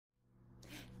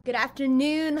Good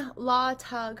afternoon, Law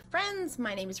Tog friends.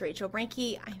 My name is Rachel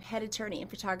Branke. I'm head attorney and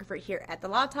photographer here at the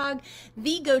Law Tog,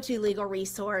 the go-to legal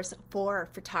resource for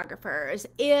photographers.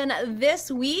 In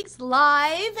this week's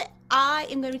live, I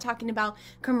am going to be talking about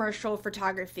commercial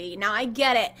photography. Now, I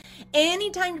get it.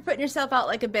 Anytime you're putting yourself out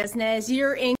like a business,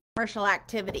 you're in commercial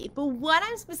activity. But what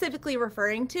I'm specifically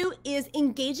referring to is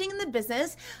engaging in the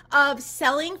business of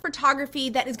selling photography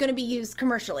that is going to be used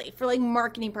commercially for like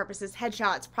marketing purposes,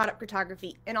 headshots, product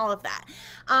photography, and all of that.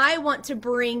 I want to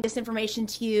bring this information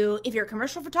to you. If you're a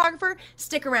commercial photographer,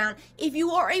 stick around. If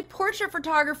you are a portrait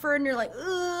photographer and you're like,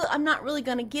 I'm not really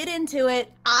going to get into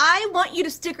it, I want you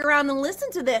to stick around and listen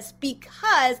to this,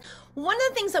 because one of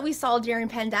the things that we saw during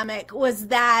pandemic was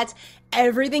that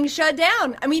everything shut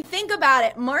down. I mean, think about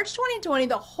it. March 2020,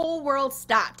 the whole world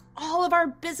stopped. All of our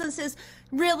businesses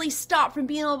really stopped from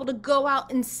being able to go out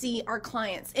and see our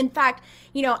clients. In fact,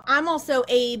 I'm also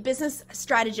a business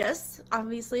strategist,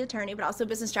 obviously attorney, but also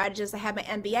business strategist. I have my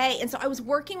MBA. And so I was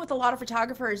working with a lot of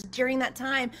photographers during that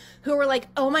time who were like,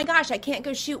 oh my gosh, I can't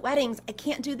go shoot weddings. I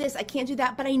can't do this. I can't do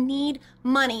that, but I need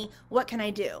money. What can I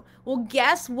do? Well,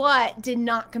 guess what did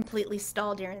not completely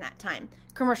stall during that time?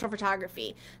 Commercial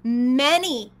photography.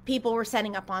 Many people were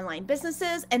setting up online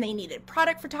businesses and they needed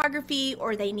product photography,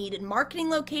 or they needed marketing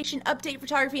location update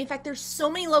photography. In fact, there's so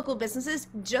many local businesses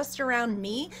just around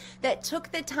me that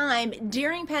took the time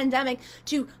during pandemic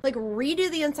to like redo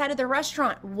the inside of their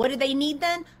restaurant. What did they need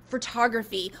then?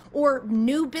 Photography. Or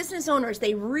new business owners,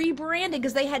 they rebranded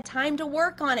because they had time to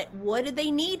work on it. What did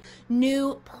they need?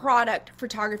 New product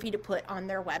photography to put on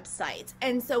their websites.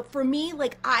 And so for me,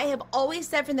 like I have always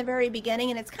said from the very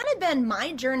beginning, and it's kind of been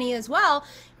my journey as well,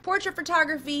 portrait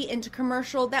photography into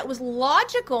commercial, that was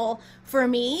logical for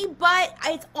me, but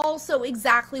it's also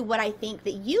exactly what I think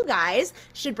that you guys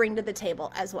should bring to the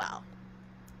table as well.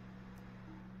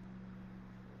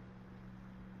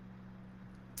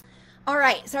 All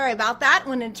right, sorry about that. I'm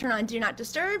going to turn on Do Not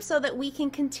Disturb so that we can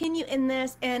continue in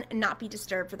this and not be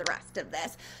disturbed for the rest of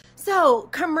this. So,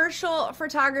 commercial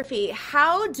photography,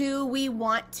 how do we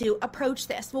want to approach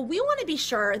this? Well, we want to be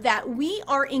sure that we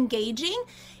are engaging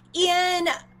in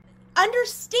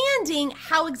understanding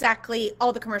how exactly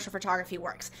all the commercial photography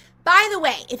works. By the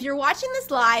way, if you're watching this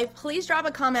live, please drop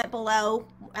a comment below.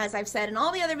 As I've said in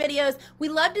all the other videos, we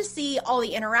love to see all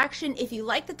the interaction, if you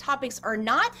like the topics or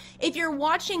not. If you're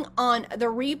watching on the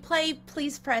replay,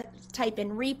 please type in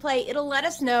replay. It'll let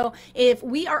us know if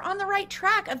we are on the right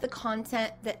track of the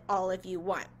content that all of you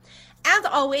want. As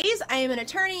always, I am an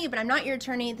attorney, but I'm not your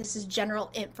attorney. This is general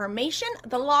information.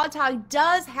 The Law Tog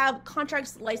does have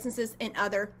contracts, licenses, and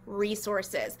other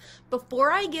resources.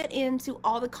 Before I get into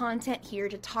all the content here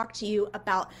to talk to you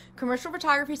about commercial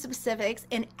photography specifics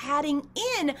and adding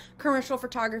in commercial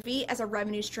photography as a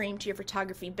revenue stream to your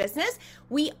photography business,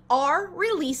 we are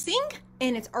releasing,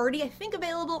 and it's already, I think,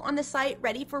 available on the site,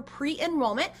 ready for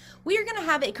pre-enrollment. We are going to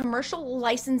have a commercial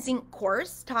licensing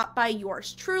course taught by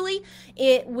yours truly.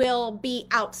 It will be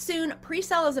out soon.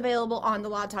 Pre-sale is available on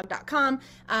thelawtog.com,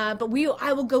 but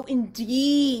I will go in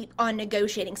deep on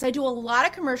negotiating. So I do a lot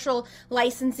of commercial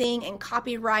licensing and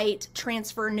copyright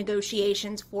transfer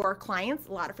negotiations for clients,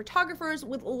 a lot of photographers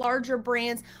with larger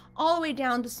brands, all the way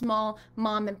down to small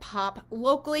mom and pop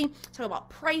locally. Talk about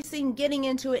pricing, getting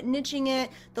into it, niching it,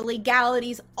 the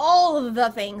legalities, all of the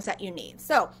things that you need.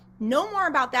 So no more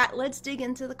about that. Let's dig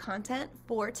into the content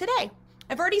for today.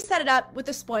 I've already set it up with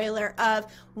a spoiler of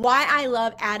why I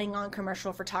love adding on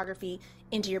commercial photography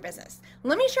into your business.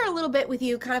 Let me share a little bit with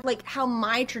you kind of like how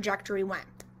my trajectory went.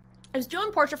 I was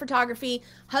doing portrait photography.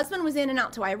 Husband was in and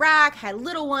out to Iraq, had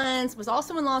little ones, was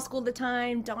also in law school at the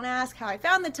time. Don't ask how I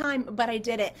found the time, but I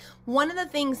did it. One of the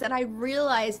things that I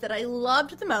realized that I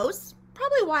loved the most,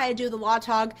 probably why I do the Law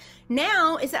Tog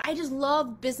now, is that I just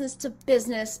love business to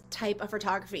business type of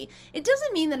photography. It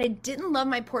doesn't mean that I didn't love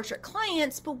my portrait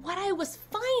clients, but what I was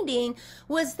finding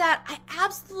was that I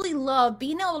absolutely love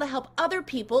being able to help other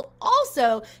people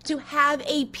also to have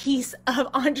a piece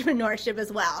of entrepreneurship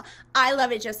as well. I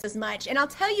love it just as much. And I'll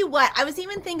tell you what, I was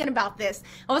even thinking about this.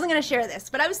 I wasn't going to share this,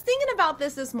 but I was thinking about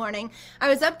this morning. I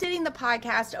was updating the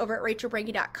podcast over at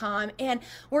rachelbranke.com, and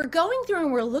we're going through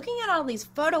and we're looking at all these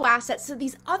photo assets that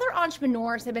these other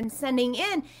entrepreneurs have been sending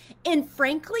in. And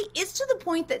frankly, it's to the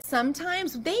point that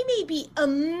sometimes they may be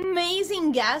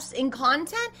amazing guests in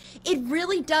content. It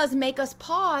really does make us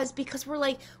pause because we're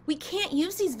like, we can't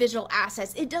use these visual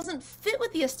assets. It doesn't fit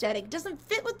with the aesthetic, doesn't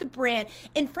fit with the brand.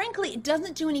 And frankly, it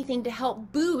doesn't do anything to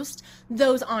help boost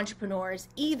those entrepreneurs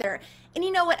either. And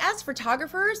you know what, as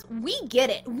photographers, we get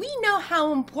it. We know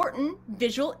how important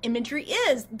visual imagery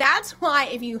is. That's why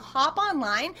if you hop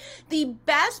online, the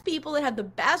best people that have the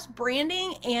best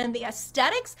branding and the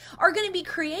aesthetics are going to be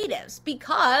creatives,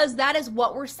 because that is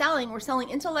what we're selling. We're selling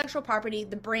intellectual property,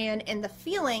 the brand, and the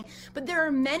feeling. But there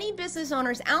are many business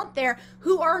owners out there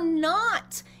who are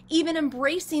not even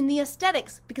embracing the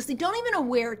aesthetics because they don't even know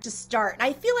where to start. And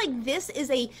I feel like this is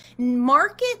a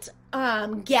market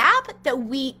gap that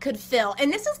we could fill.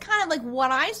 And this is kind of like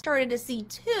what I started to see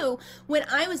too when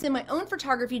I was in my own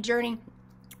photography journey,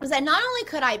 was that not only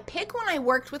could I pick when I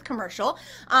worked with commercial,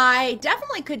 I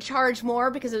definitely could charge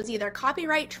more because it was either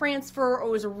copyright transfer or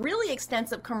it was a really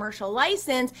extensive commercial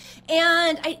license.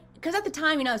 And because at the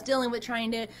time, I was dealing with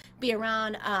trying to be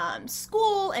around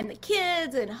school and the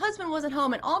kids, and husband wasn't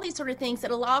home, and all these sort of things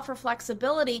that allow for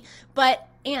flexibility,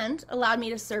 and allowed me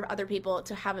to serve other people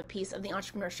to have a piece of the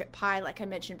entrepreneurship pie, like I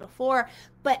mentioned before.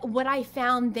 But what I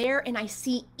found there, and I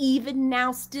see even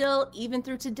now still, even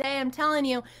through today, I'm telling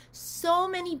you, so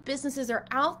many businesses are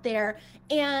out there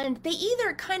and they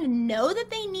either kind of know that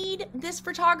they need this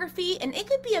photography, and it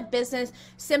could be a business,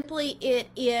 simply it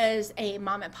is a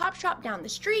mom and pop shop down the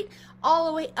street, all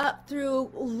the way up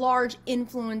through large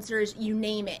influencers, you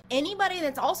name it. Anybody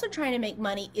that's also trying to make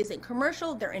money isn't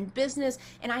commercial, they're in business,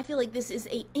 and I feel like this is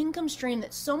a income stream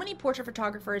that so many portrait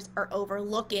photographers are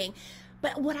overlooking.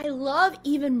 But what I love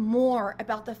even more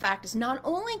about the fact is not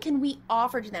only can we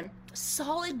offer to them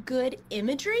solid, good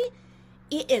imagery,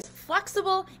 it is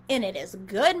flexible and it is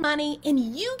good money, and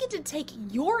you get to take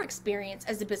your experience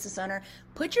as a business owner,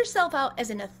 put yourself out as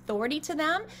an authority to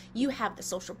them. You have the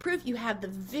social proof, you have the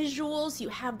visuals, you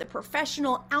have the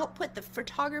professional output, the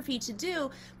photography to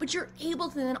do, but you're able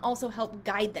to then also help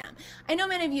guide them. I know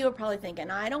many of you are probably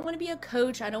thinking, I don't want to be a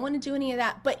coach, I don't want to do any of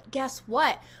that, but guess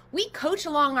what? We coach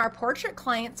along our portrait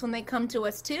clients when they come to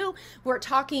us too. We're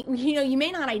talking, you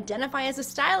may not identify as a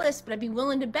stylist, but I'd be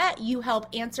willing to bet you help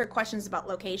answer questions about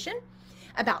location,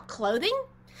 about clothing,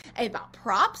 about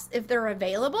props if they're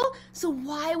available. So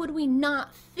why would we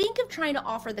not think of trying to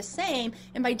offer the same,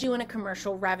 and by doing a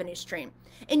commercial revenue stream?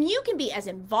 And you can be as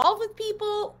involved with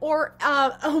people or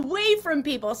away from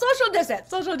people. Social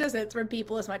distance from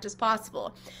people as much as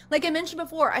possible. Like I mentioned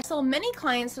before, I saw many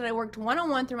clients that I worked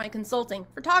one-on-one through my consulting,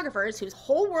 photographers whose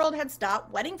whole world had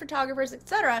stopped, wedding photographers,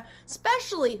 etc.,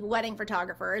 especially wedding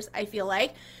photographers, I feel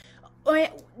like.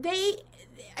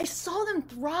 I saw them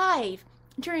thrive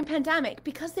during pandemic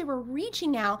because they were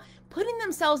reaching out, putting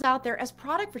themselves out there as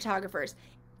product photographers.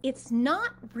 It's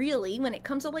not really, when it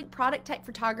comes to like product type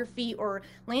photography or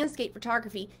landscape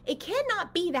photography, it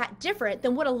cannot be that different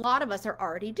than what a lot of us are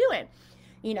already doing.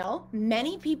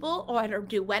 Many people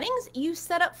do weddings, you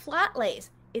set up flat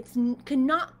lays. It could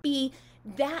not be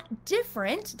that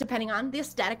different, depending on the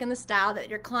aesthetic and the style that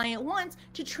your client wants,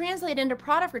 to translate into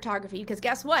product photography. Because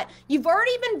guess what? You've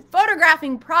already been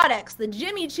photographing products, the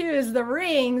Jimmy Choos, the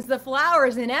rings, the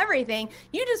flowers, and everything.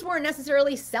 You just weren't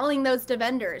necessarily selling those to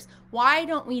vendors. Why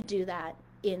don't we do that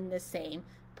in the same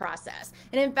process?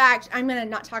 And in fact, I'm going to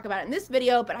not talk about it in this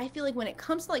video, but I feel like when it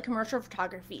comes to like commercial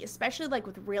photography, especially like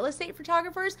with real estate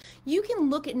photographers, you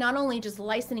can look at not only just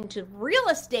licensing to real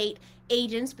estate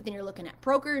agents, but then you're looking at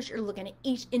brokers, you're looking at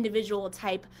each individual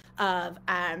type of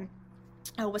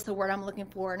what's the word I'm looking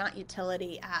for? Not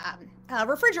utility,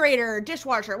 refrigerator,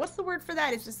 dishwasher. What's the word for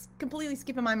that? It's just completely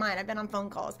skipping my mind. I've been on phone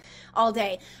calls all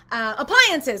day.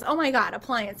 Appliances. Oh my God,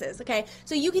 appliances. Okay.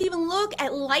 So you can even look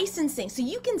at licensing. So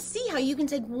you can see how you can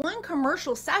take one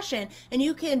commercial session and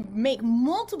you can make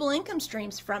multiple income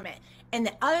streams from it. And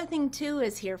the other thing too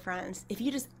is here, friends, if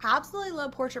you just absolutely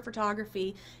love portrait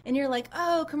photography and you're like,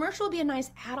 oh, commercial would be a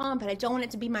nice add-on, but I don't want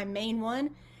it to be my main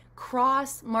one,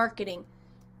 cross-marketing.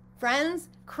 Friends,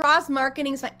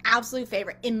 cross-marketing is my absolute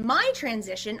favorite. In my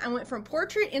transition, I went from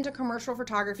portrait into commercial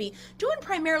photography, doing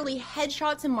primarily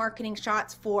headshots and marketing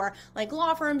shots for like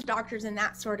law firms, doctors, and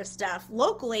that sort of stuff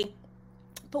locally.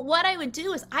 But what I would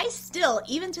do is I still,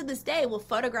 even to this day, will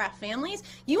photograph families.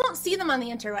 You won't see them on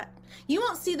the internet. You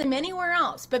won't see them anywhere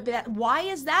else. But why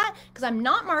is that? Because I'm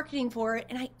not marketing for it,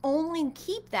 and I only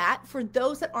keep that for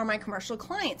those that are my commercial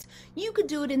clients. You could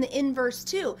do it in the inverse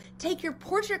too. Take your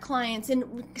portrait clients,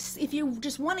 and if you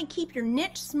just want to keep your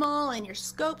niche small and your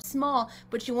scope small,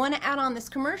 but you want to add on this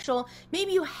commercial,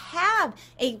 maybe you have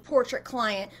a portrait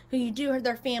client who you do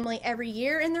their family every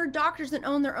year, and they're doctors that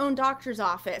own their own doctor's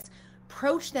office.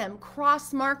 Approach them,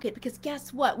 cross-market, because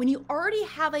guess what? When you already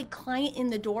have a client in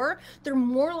the door, they're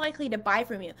more likely to buy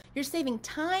from you. You're saving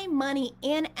time, money,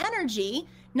 and energy,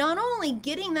 not only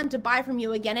getting them to buy from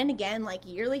you again and again, like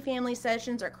yearly family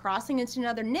sessions or crossing into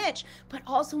another niche, but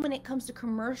also when it comes to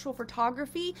commercial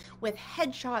photography with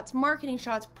headshots, marketing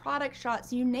shots, product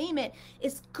shots, you name it,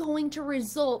 it's going to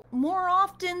result more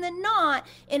often than not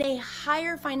in a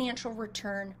higher financial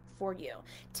return for you.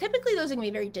 Typically, those are going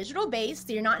to be very digital based,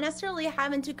 so you're not necessarily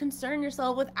having to concern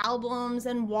yourself with albums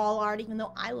and wall art, even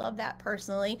though I love that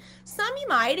personally. Some you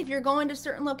might if you're going to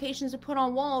certain locations to put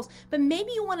on walls, but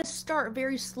maybe you want to start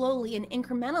very slowly and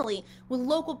incrementally with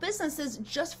local businesses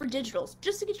just for digitals,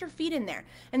 just to get your feet in there.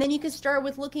 And then you can start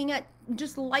with looking at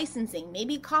just licensing,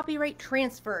 maybe copyright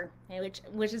transfer,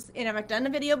 which is, and I've done a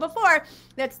video before,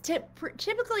 that's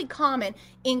typically common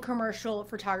in commercial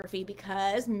photography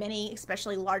because many,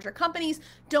 especially larger companies,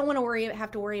 don't want to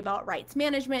have to worry about rights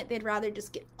management. They'd rather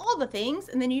just get all the things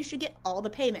and then you should get all the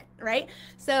payment, right?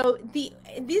 So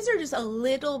these are just a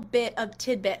little bit of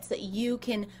tidbits that you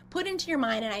can put into your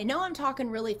mind. And I know I'm talking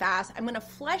really fast. I'm going to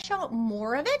flesh out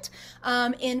more of it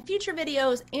in future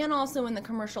videos and also in the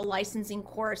commercial licensing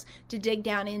course to dig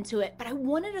down into it. But I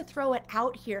wanted to throw it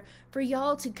out here for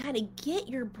y'all to kind of get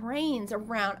your brains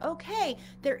around, okay,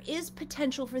 there is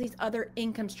potential for these other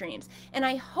income streams. And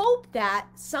I hope that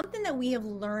something that we have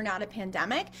learned out of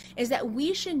pandemic is that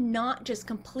we should not just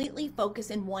completely focus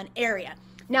in one area.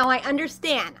 Now, I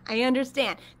understand.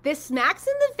 This smacks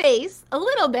in the face a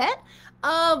little bit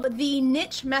of the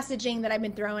niche messaging that I've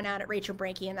been throwing out at Rachel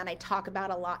Brinke and that I talk about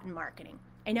a lot in marketing.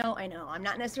 I know. I'm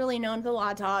not necessarily known to the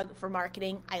Law Dog for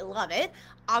marketing. I love it.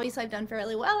 Obviously, I've done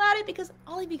fairly well at it because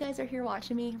all of you guys are here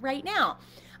watching me right now.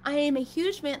 I am a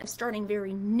huge fan of starting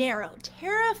very narrow,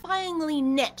 terrifyingly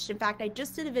niche. In fact, I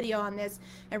just did a video on this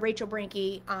at Rachel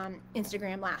Brinke on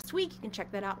Instagram last week. You can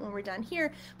check that out when we're done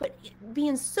here. But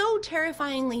being so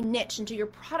terrifyingly niche into your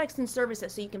products and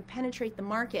services so you can penetrate the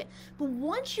market. But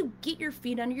once you get your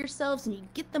feet under yourselves and you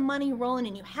get the money rolling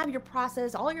and you have your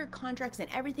process, all your contracts and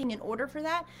everything in order for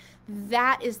that,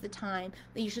 that is the time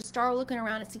that you should start looking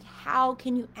around and see how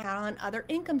can you add on other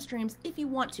income streams if you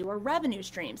want to, or revenue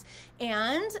streams.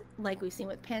 And like we've seen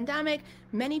with pandemic,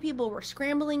 many people were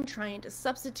scrambling, trying to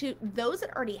substitute those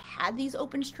that already had these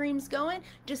open streams going,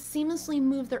 just seamlessly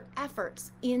move their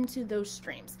efforts into those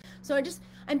streams. So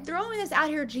I'm throwing this out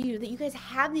here to you that you guys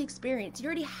have the experience. You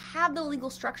already have the legal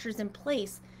structures in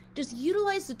place. Just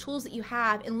utilize the tools that you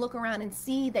have and look around and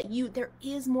see that there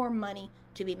is more money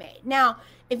to be made. Now,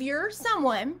 if you're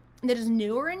someone that is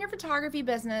newer in your photography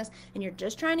business and you're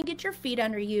just trying to get your feet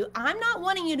under you, I'm not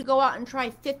wanting you to go out and try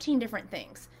 15 different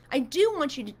things. I do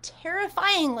want you to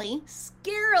terrifyingly,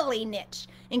 scarily niche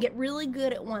and get really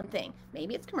good at one thing.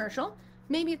 Maybe it's commercial,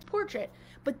 maybe it's portrait,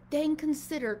 but then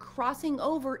consider crossing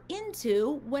over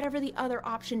into whatever the other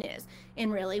option is.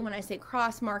 And really, when I say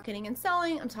cross marketing and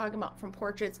selling, I'm talking about from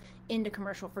portraits into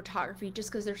commercial photography,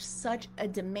 just because there's such a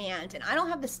demand. And I don't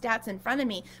have the stats in front of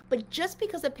me, but just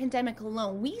because of pandemic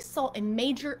alone, we saw a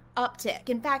major uptick.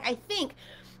 In fact, I think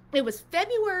it was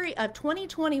February of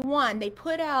 2021, they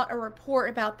put out a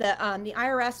report about the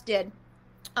IRS did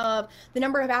of the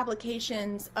number of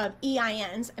applications of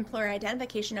EINs, employer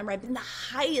identification number, had been the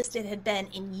highest it had been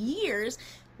in years.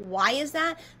 Why is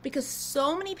that? Because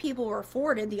so many people were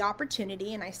afforded the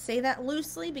opportunity, and I say that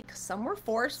loosely because some were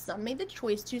forced, some made the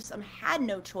choice to, some had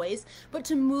no choice, but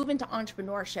to move into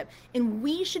entrepreneurship. And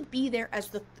we should be there as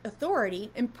the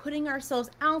authority in putting ourselves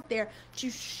out there to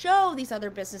show these other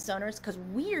business owners, because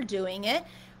we're doing it,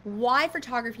 why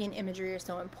photography and imagery are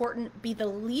so important. Be the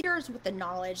leaders with the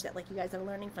knowledge that, like you guys are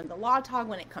learning from the Law Talk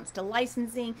when it comes to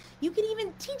licensing. You can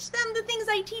even teach them the things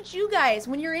I teach you guys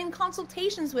when you're in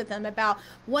consultations with them about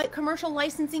what commercial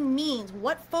licensing means,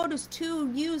 what photos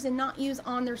to use and not use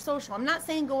on their social. I'm not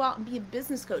saying go out and be a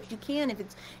business coach. You can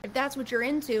if that's what you're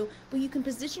into, but you can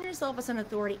position yourself as an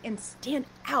authority and stand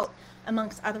out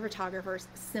amongst other photographers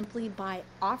simply by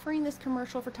offering this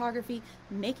commercial photography,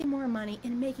 making more money,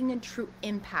 and making a true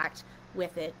impact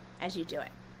with it as you do it.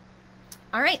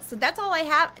 All right, so that's all I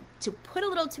have to put a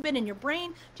little tidbit in your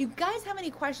brain. If you guys have any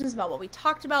questions about what we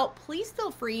talked about, please feel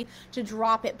free to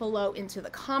drop it below into the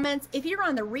comments. If you're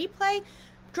on the replay,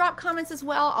 drop comments as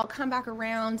well. I'll come back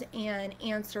around and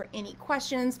answer any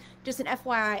questions. Just an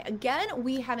FYI, again,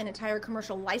 we have an entire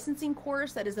commercial licensing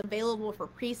course that is available for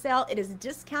pre-sale. It is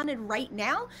discounted right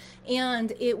now,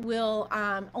 and it will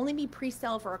only be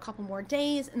pre-sale for a couple more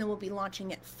days, and then we'll be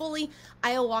launching it fully.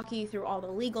 I'll walk you through all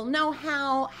the legal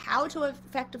know-how, how to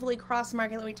effectively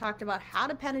cross-market that we talked about, how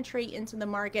to penetrate into the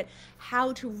market,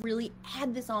 how to really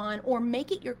add this on or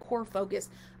make it your core focus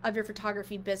of your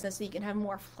photography business so you can have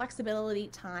more flexibility,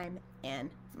 time, and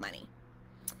money.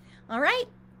 All right.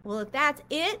 Well, if that's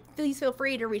it, please feel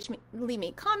free to reach me, leave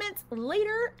me comments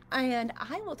later, and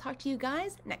I will talk to you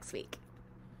guys next week.